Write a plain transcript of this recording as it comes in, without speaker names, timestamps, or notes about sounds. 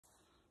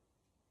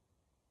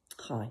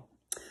Hi,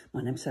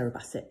 my name's Sarah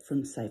Bassett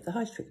from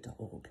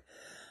SaveTheHighStreet.org,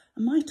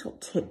 and my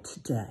top tip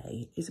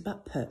today is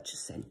about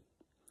purchasing.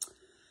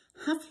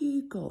 Have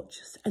you got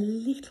just a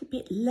little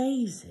bit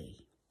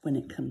lazy when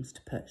it comes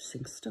to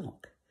purchasing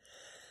stock?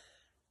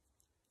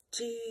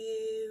 Do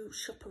you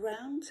shop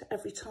around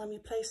every time you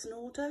place an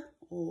order,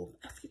 or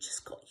have you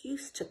just got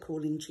used to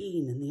calling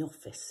Jean in the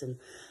office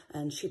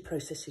and she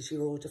processes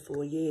your order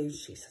for you?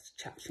 She's such a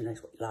chat, she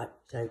knows what you like,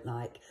 don't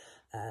like,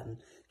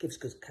 gives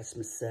good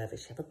customer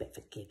service, you have a bit of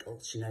a giggle,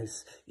 she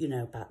knows, you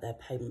know, about their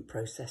payment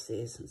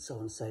processes and so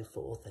on and so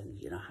forth, and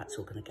you know how it's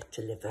all going to get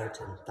delivered,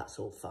 and that's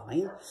all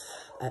fine.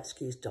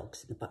 Excuse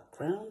dogs in the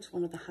background,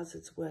 one of the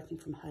hazards of working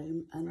from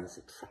home, and there's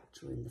a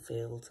tractor in the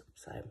field,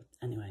 so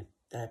anyway,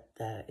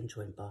 they're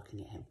enjoying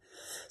barking at him.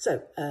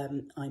 So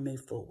I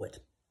move forward.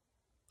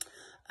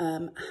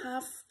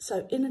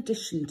 So in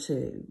addition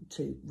to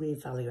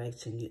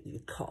reevaluating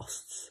your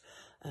costs,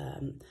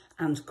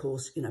 and of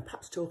course, you know,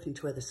 perhaps talking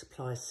to other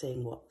suppliers,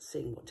 seeing what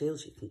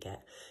deals you can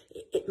get,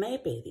 it may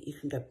be that you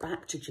can go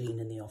back to Jean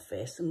in the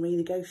office and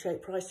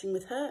renegotiate pricing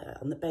with her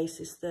on the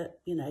basis that,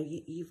 you know,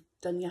 you've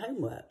done your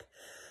homework.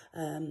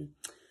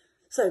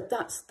 So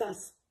that's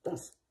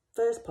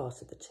first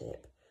part of the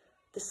tip.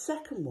 The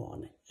second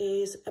one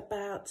is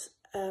about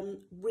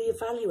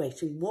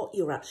reevaluating what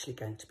you're actually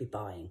going to be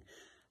buying.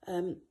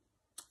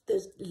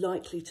 There's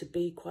likely to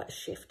be quite a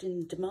shift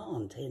in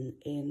demand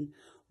in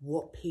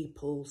what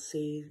people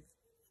see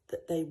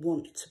that they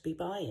want to be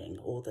buying,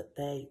 or that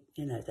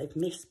they've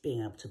missed being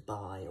able to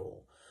buy,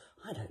 or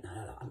I don't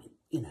know. I mean,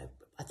 you know,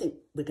 I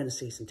think we're going to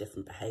see some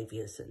different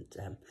behaviours and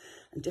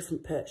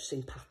different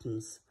purchasing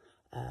patterns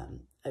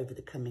over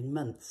the coming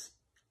months.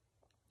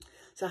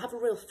 So have a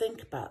real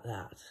think about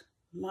that.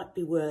 Might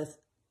be worth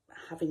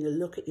having a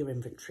look at your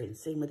inventory and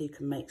seeing whether you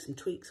can make some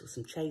tweaks or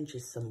some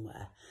changes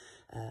somewhere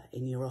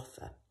in your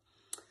offer.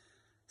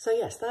 So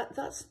yes,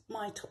 that's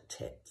my top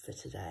tip for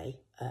today.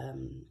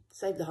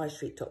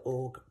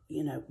 SaveTheHighStreet.org,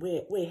 you know,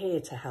 we're here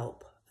to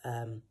help.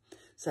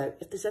 So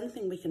if there's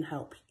anything we can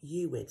help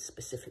you with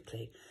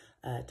specifically,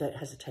 don't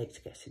hesitate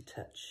to get in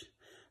touch.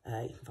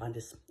 You can find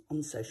us on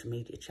the social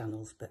media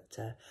channels, but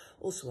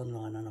also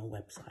online on our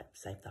website,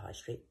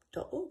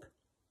 SaveTheHighStreet.org.